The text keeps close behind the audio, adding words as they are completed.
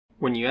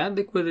When you add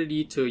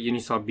liquidity to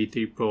Uniswap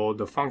V3 Pro,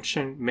 the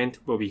function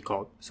mint will be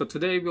called. So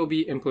today we'll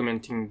be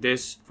implementing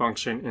this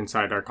function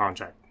inside our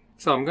contract.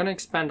 So I'm going to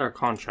expand our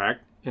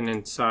contract, and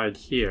inside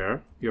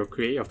here, we'll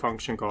create a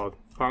function called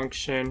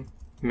function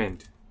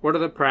mint. What are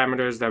the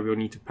parameters that we'll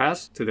need to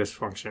pass to this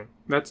function?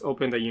 Let's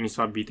open the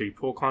Uniswap V3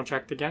 Pro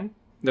contract again.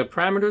 The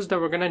parameters that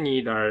we're going to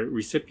need are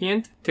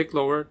recipient, tick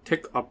lower,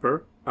 tick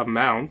upper,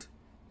 amount.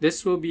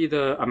 This will be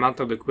the amount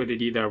of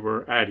liquidity that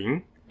we're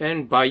adding,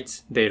 and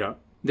bytes data.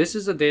 This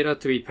is the data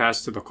to be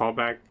passed to the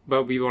callback,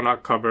 but we will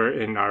not cover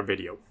in our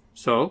video.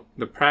 So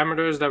the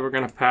parameters that we're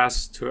going to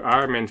pass to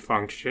our mint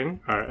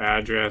function are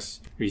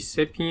address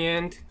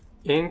recipient,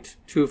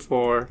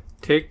 int24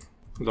 tick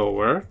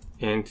lower,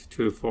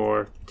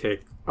 int24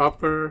 tick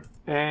upper,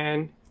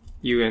 and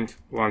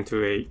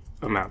uint128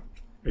 amount.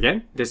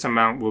 Again, this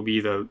amount will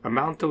be the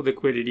amount of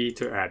liquidity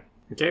to add.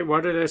 Okay,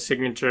 what are the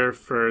signature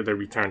for the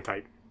return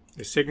type?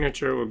 The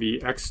signature will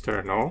be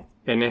external,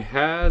 and it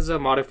has a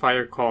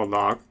modifier called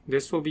lock.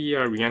 This will be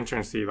a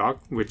reentrancy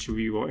lock, which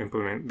we will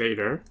implement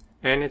later.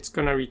 And it's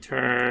going to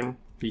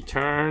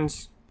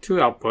returns two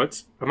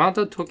outputs, amount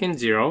of token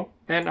 0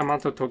 and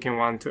amount of token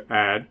 1 to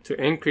add to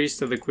increase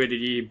the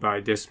liquidity by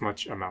this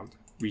much amount.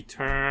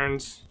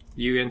 Returns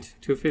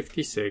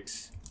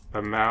uint256,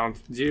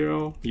 amount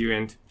 0,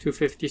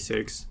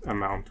 uint256,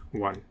 amount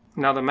 1.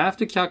 Now the math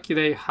to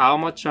calculate how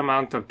much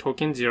amount of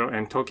token 0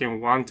 and token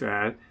 1 to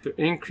add to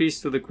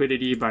increase the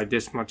liquidity by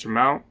this much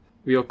amount,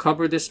 we'll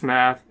cover this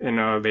math in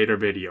a later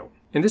video.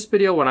 In this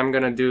video, what I'm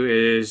going to do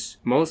is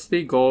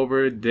mostly go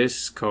over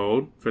this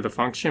code for the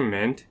function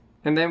mint,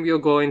 and then we'll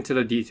go into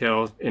the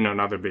details in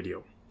another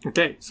video.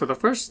 Okay, so the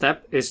first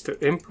step is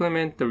to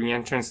implement the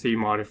reentrancy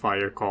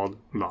modifier called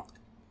locked.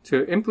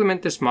 To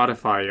implement this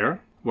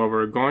modifier, what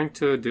we're going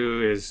to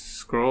do is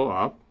scroll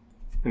up,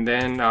 and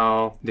then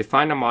I'll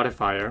define a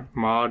modifier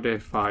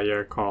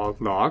called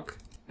lock,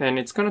 and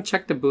it's going to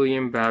check the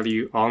Boolean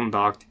value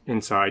unlocked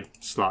inside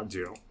slot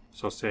 0.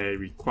 So say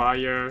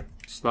require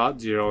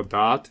slot 0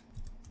 dot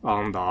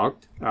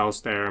unlocked, else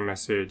the error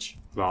message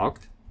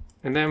locked,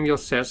 and then we'll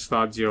set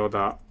slot 0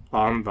 dot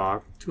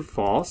unlocked to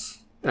false,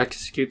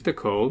 execute the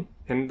code,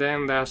 and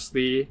then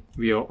lastly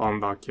we'll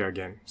unlock it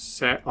again,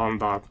 set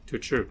unlock to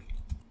true.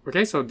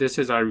 Okay, so this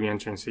is our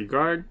reentrancy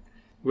guard,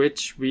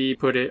 which we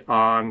put it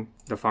on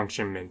the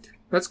function mint.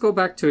 Let's go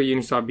back to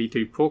Uniswap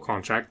V3 Pro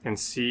contract and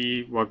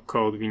see what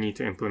code we need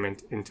to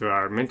implement into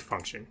our mint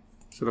function.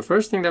 So the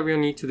first thing that we'll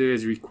need to do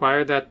is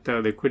require that the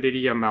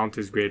liquidity amount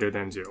is greater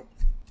than 0.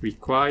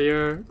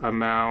 Require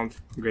amount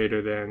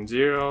greater than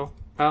 0,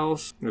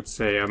 else let's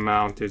say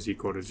amount is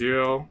equal to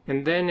 0,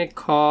 and then it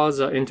calls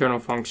an internal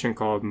function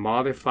called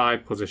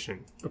modifiPosition.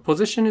 A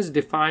position is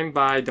defined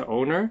by the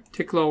owner,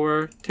 tick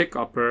lower, tick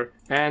upper,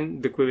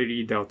 and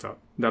liquidity delta,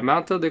 the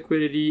amount of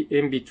liquidity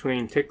in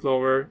between tick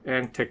lower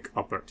and tick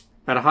upper.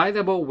 At a high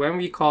level, when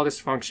we call this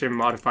function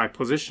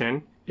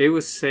modifiPosition, it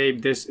will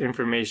save this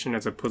information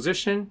as a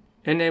position,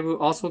 and it will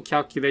also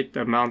calculate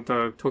the amount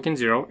of token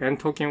 0 and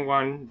token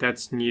 1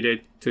 that's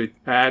needed to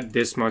add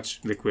this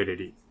much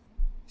liquidity.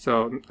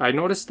 So I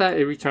noticed that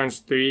it returns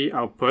 3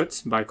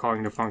 outputs by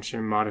calling the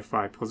function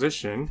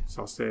modifiPosition.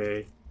 So I'll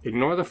say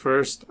ignore the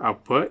first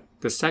output.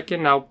 The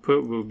second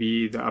output will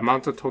be the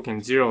amount of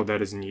token 0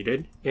 that is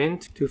needed,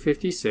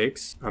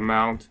 int256,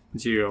 amount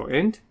 0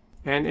 int,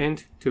 and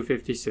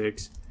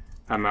int256,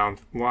 amount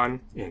 1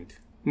 int.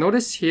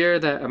 Notice here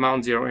that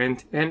amount 0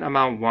 int and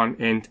amount 1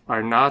 int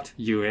are not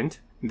uint.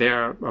 They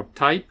are of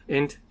type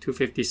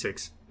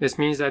int256. This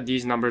means that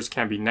these numbers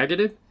can be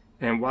negative.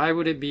 And why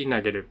would it be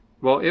negative?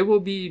 Well, it will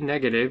be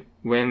negative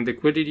when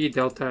liquidity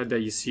delta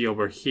that you see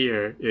over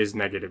here is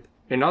negative.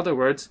 In other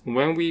words,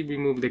 when we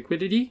remove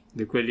liquidity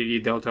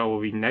delta will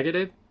be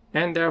negative,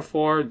 and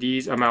therefore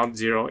these amount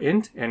 0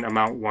 int and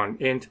amount 1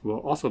 int will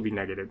also be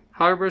negative.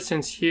 However,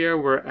 since here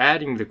we're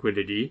adding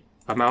liquidity,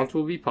 amount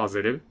will be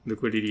positive,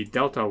 liquidity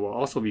delta will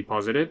also be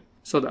positive,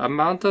 so the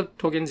amount of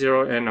token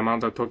 0 and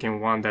amount of token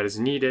 1 that is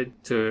needed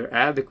to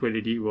add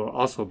liquidity will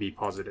also be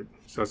positive.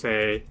 So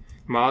say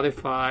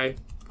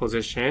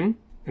modifiPosition,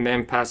 and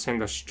then pass in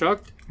the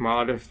struct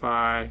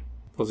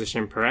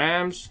modifiPosition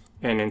params,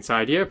 and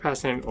inside here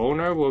pass in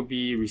owner will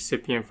be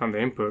recipient from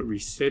the input,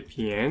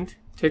 recipient,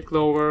 tick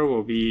lower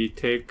will be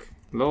tick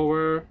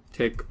lower,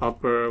 tick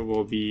upper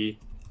will be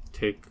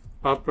tick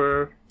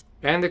upper,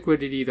 and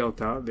liquidity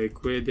delta,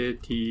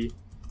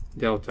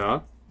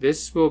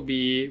 this will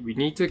be, we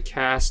need to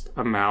cast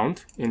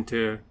amount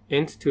into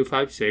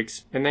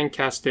int256 and then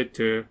cast it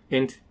to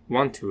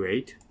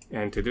int128,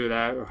 and to do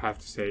that we'll have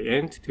to say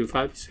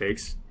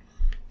int256.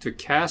 To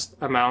cast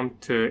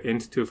amount to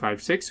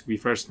int256, we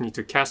first need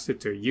to cast it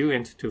to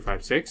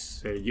uint256,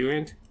 say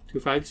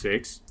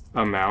uint256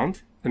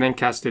 amount, and then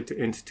cast it to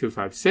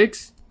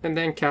int256, and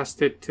then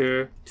cast it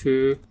to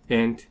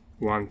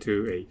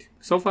int128.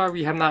 So far,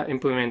 we have not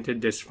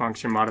implemented this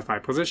function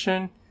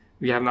modifiPosition.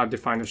 We have not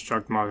defined the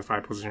struct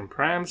modifiPosition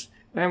params,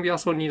 And we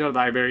also need a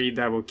library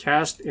that will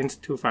cast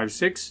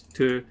int256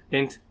 to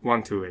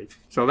int128.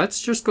 So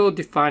let's just go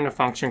define a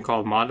function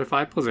called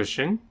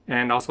modifiPosition,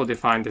 and also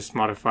define this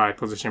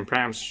modifiPosition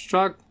params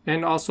struct,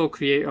 and also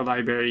create a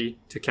library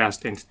to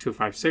cast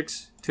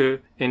int256 to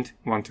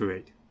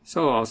int128.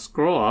 So I'll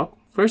scroll up.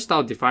 First,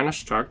 I'll define a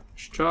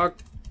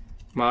struct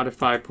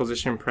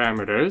modifiPosition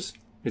parameters.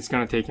 It's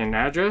going to take an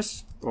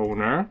address,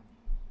 owner.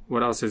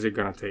 What else is it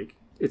going to take?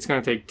 It's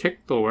going to take tick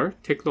lower.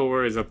 Tick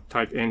lower is of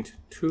type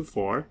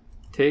int24.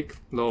 Tick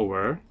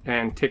lower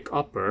and tick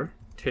upper.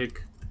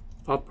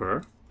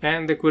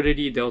 And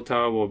liquidity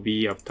delta will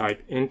be of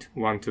type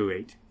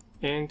int128.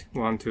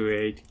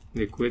 int128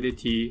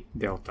 liquidity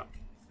delta.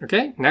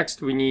 Okay,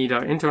 next we need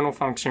an internal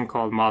function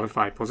called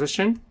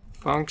modifiPosition.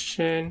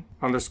 Function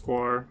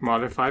underscore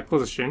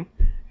modifiPosition.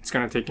 It's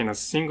going to take in a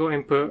single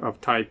input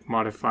of type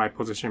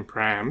modifiPosition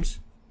params.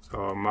 So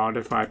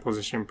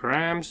modifiPosition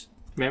params.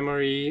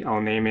 Memory,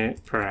 I'll name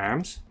it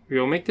params. We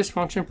will make this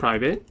function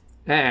private,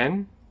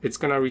 and it's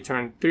going to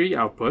return 3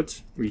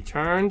 outputs.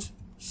 Returns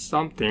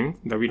something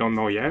that we don't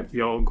know yet.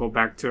 We'll go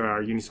back to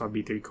our Uniswap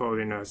V3 code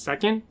in a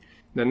second.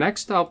 The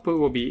next output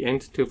will be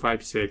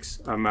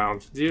int256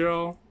 amount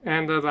 0,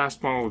 and the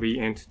last one will be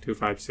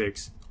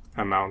int256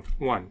 amount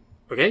 1.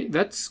 Okay,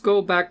 let's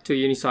go back to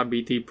Uniswap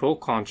V3 Pro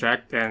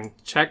contract and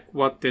check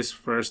what this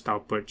first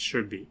output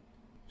should be.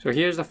 So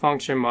here's the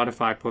function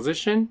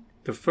modifiPosition.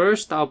 The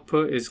first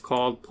output is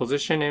called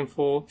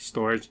position.info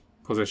storage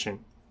position.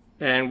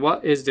 And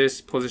what is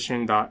this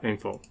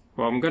position.info?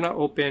 Well, I'm going to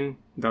open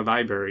the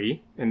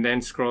library and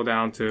then scroll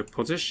down to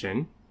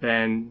position.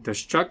 And the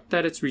struct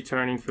that it's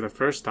returning for the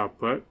first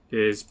output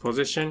is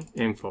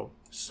position.info.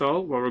 So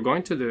what we're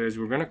going to do is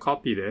we're going to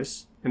copy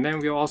this. And then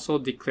we'll also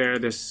declare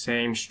the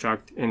same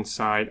struct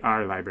inside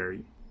our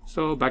library.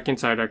 So back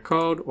inside our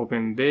code,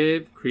 open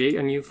lib, create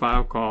a new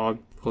file called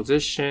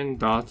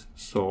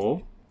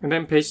position.sol. And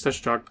then paste the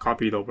struct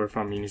copied over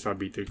from Uniswap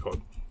V3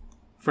 code.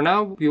 For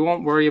now, we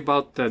won't worry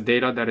about the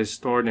data that is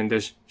stored in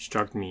this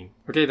struct mean.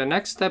 Okay, the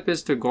next step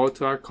is to go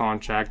to our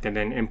contract and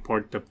then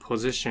import the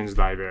positions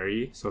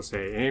library. So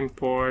say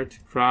import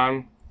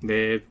from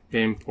lib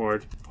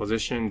import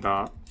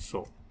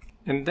position.sol.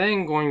 And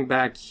then going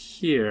back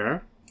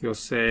here, you'll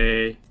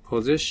say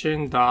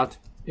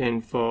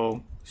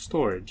position.info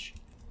storage.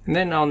 And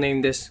then I'll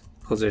name this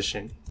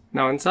position.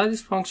 Now inside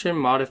this function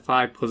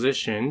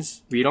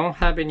modifiPositions, we don't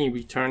have any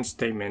return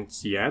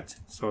statements yet.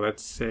 So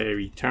let's say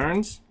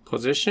returns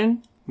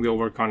position. We'll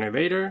work on it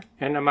later.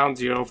 And amount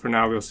 0 for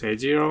now we'll say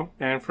 0.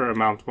 And for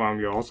amount 1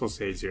 we'll also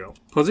say 0.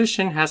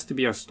 Position has to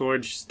be a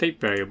storage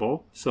state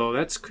variable. So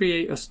let's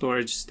create a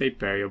storage state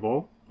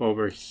variable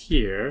over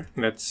here.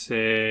 Let's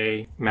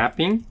say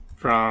mapping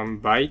from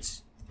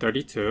bytes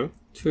 32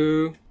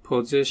 to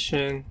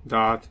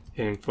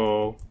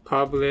position.info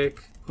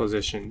public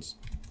positions.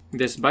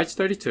 This bytes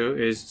 32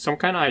 is some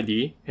kind of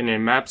ID and it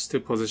maps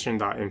to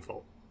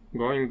position.info.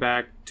 Going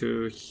back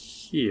to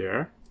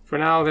here, for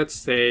now let's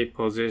say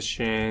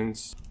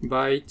positions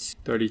bytes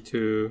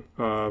 32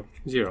 of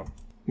 0.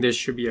 This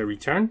should be a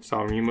return, so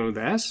I'll remove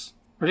the S.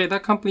 Okay,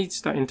 that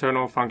completes the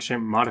internal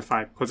function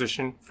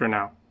modifiPosition for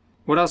now.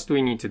 What else do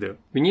we need to do?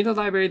 We need a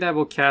library that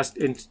will cast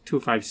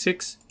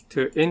int256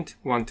 to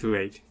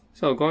int128.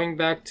 So going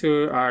back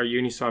to our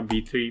Uniswap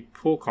V3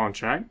 pool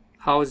contract,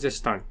 how is this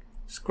done?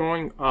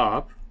 Scrolling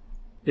up,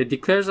 it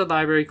declares a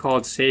library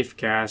called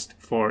SafeCast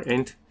for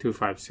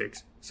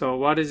int256. So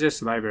what is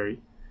this library?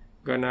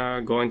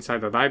 Gonna go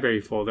inside the library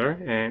folder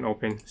and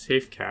open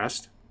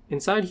SafeCast.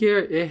 Inside here,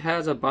 it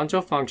has a bunch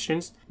of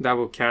functions that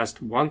will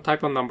cast one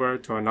type of number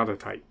to another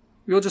type.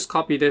 We'll just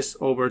copy this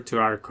over to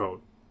our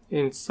code.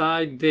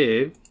 Inside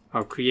lib,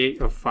 I'll create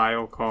a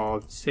file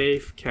called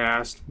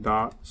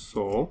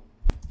safecast.sol.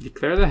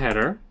 Declare the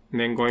header,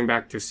 and then going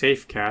back to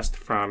SafeCast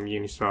from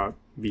Uniswap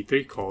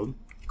V3 code,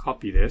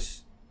 copy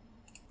this.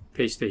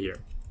 Paste it here.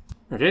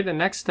 Okay, the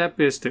next step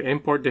is to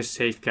import this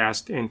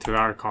SafeCast into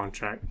our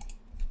contract.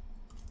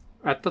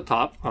 At the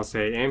top, I'll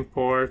say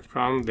import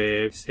from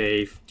lib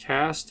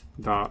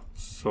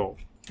safecast.sol.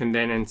 And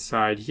then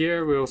inside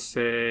here, we'll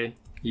say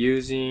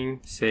using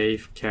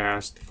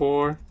SafeCast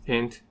for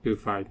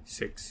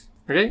int256.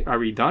 Okay, are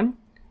we done?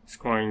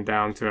 Scrolling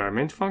down to our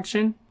mint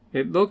function.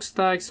 It looks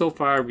like so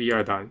far we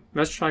are done.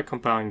 Let's try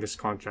compiling this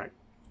contract.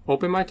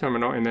 Open my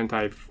terminal and then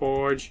type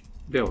forge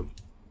build.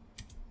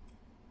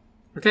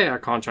 Okay, our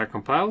contract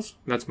compiles.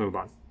 Let's move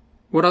on.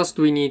 What else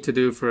do we need to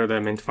do for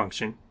the mint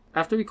function?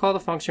 After we call the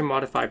function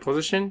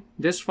modifiPosition,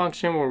 this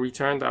function will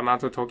return the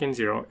amount of token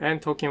 0 and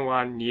token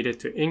 1 needed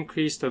to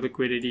increase the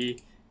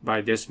liquidity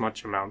by this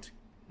much amount.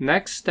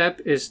 Next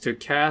step is to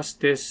cast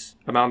this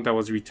amount that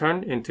was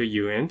returned into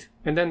uint,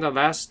 and then the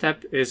last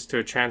step is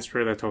to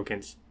transfer the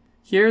tokens.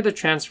 Here the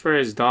transfer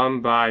is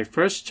done by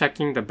first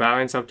checking the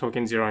balance of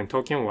token 0 and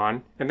token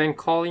 1, and then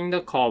calling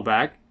the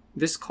callback.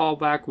 This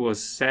callback will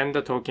send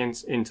the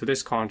tokens into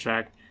this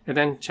contract and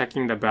then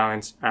checking the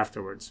balance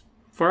afterwards.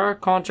 For our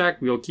contract,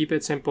 we'll keep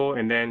it simple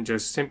and then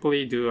just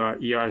simply do a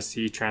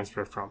ERC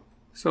transfer from.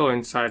 So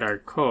inside our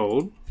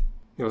code,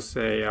 you'll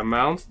say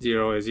amount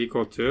 0 is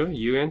equal to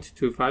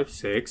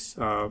uint256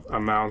 of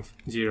amount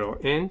 0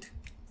 int,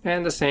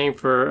 and the same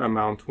for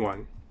amount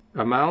 1.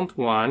 Amount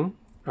 1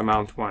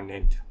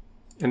 int.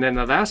 And then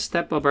the last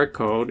step of our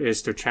code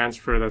is to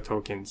transfer the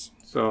tokens.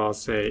 So I'll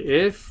say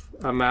if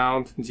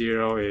amount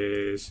 0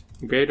 is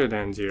greater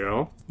than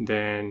 0,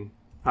 then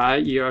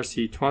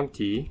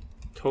IERC20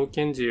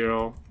 token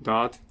 0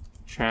 dot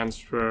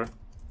transfer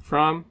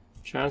from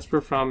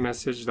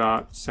message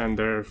dot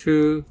sender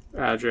to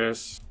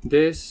address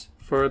this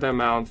for the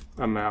amount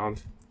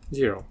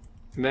 0.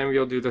 And then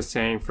we'll do the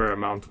same for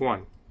amount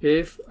 1.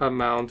 If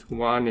amount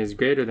 1 is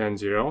greater than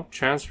 0,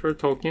 transfer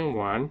token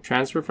 1,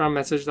 transfer from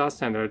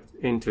message.sender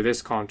into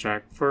this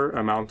contract for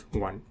amount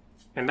 1.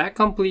 And that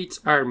completes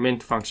our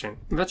mint function.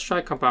 Let's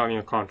try compiling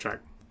a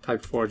contract.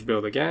 Type forge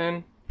build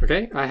again.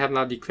 Okay, I have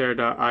now declared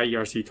the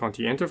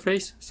IERC20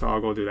 interface, so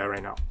I'll go do that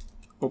right now.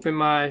 Open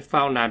my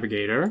file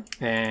navigator,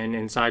 and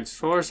inside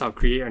source, I'll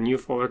create a new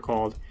folder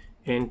called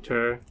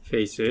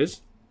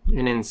interfaces.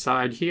 And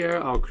inside here,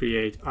 I'll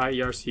create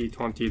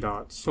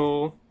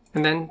IERC20.sol.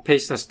 And then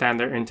paste the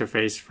standard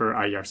interface for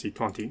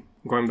IERC20.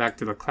 Going back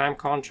to the clamp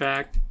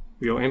contract,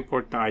 we'll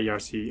import the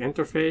IERC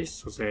interface.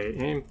 So say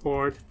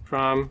import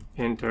from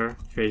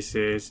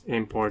interfaces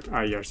import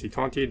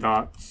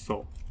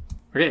IERC20.sol.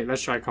 Okay,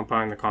 let's try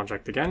compiling the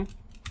contract again.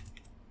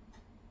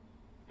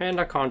 And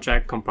the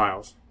contract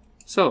compiles.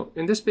 So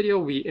in this video,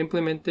 we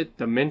implemented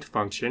the mint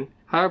function.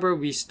 However,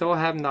 we still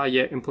have not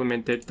yet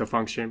implemented the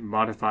function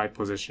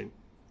modifiPosition.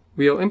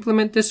 We'll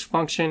implement this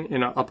function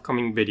in an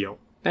upcoming video.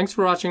 Thanks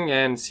for watching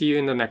and see you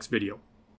in the next video.